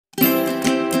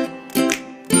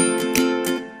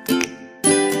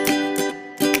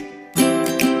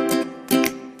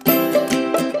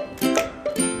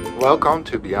Welcome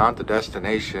to Beyond the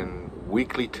Destination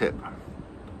weekly tip.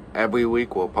 Every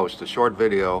week we'll post a short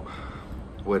video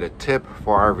with a tip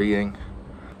for RVing.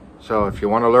 So if you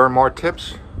want to learn more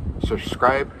tips,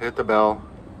 subscribe, hit the bell,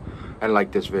 and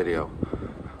like this video.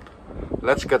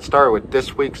 Let's get started with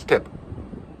this week's tip.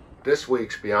 This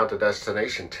week's Beyond the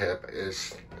Destination tip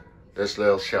is this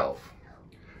little shelf.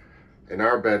 In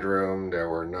our bedroom there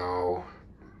were no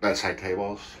bedside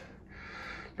tables.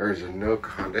 There's a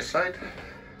nook on this side.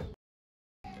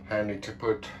 Handy to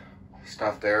put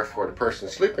stuff there for the person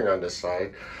sleeping on this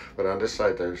side, but on this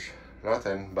side there's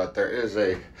nothing, but there is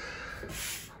a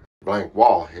blank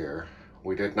wall here.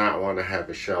 We did not want to have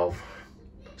a shelf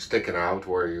sticking out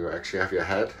where you actually have your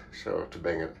head, so to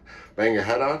bang your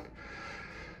head on.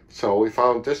 So we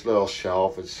found this little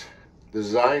shelf. It's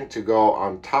designed to go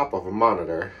on top of a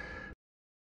monitor,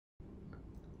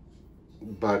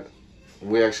 but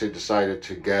we actually decided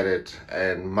to get it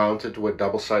and mount it with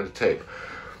double-sided tape.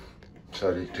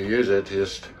 So to use it,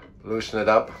 just loosen it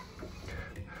up,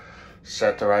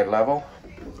 set the right level,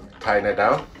 tighten it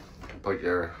down, put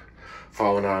your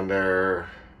phone on there,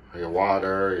 your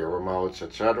water, your remotes,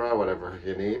 etc., whatever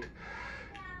you need.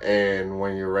 And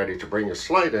when you're ready to bring your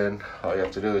slide in, all you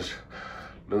have to do is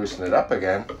loosen it up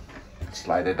again,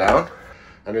 slide it down,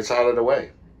 and it's out of the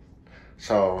way.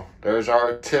 So there's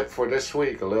our tip for this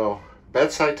week, a little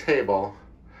bedside table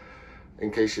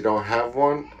in case you don't have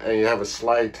one and you have a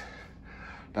slide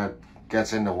that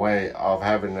gets in the way of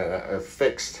having a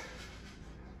fixed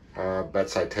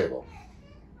bedside table.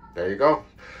 There you go.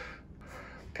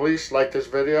 Please like this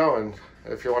video, and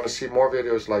if you want to see more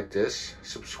videos like this,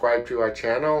 subscribe to our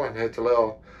channel and hit the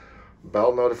little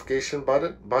bell notification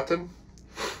button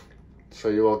so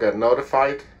you will get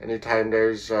notified anytime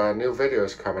there's new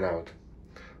videos coming out.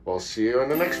 We'll see you in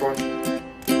the next one.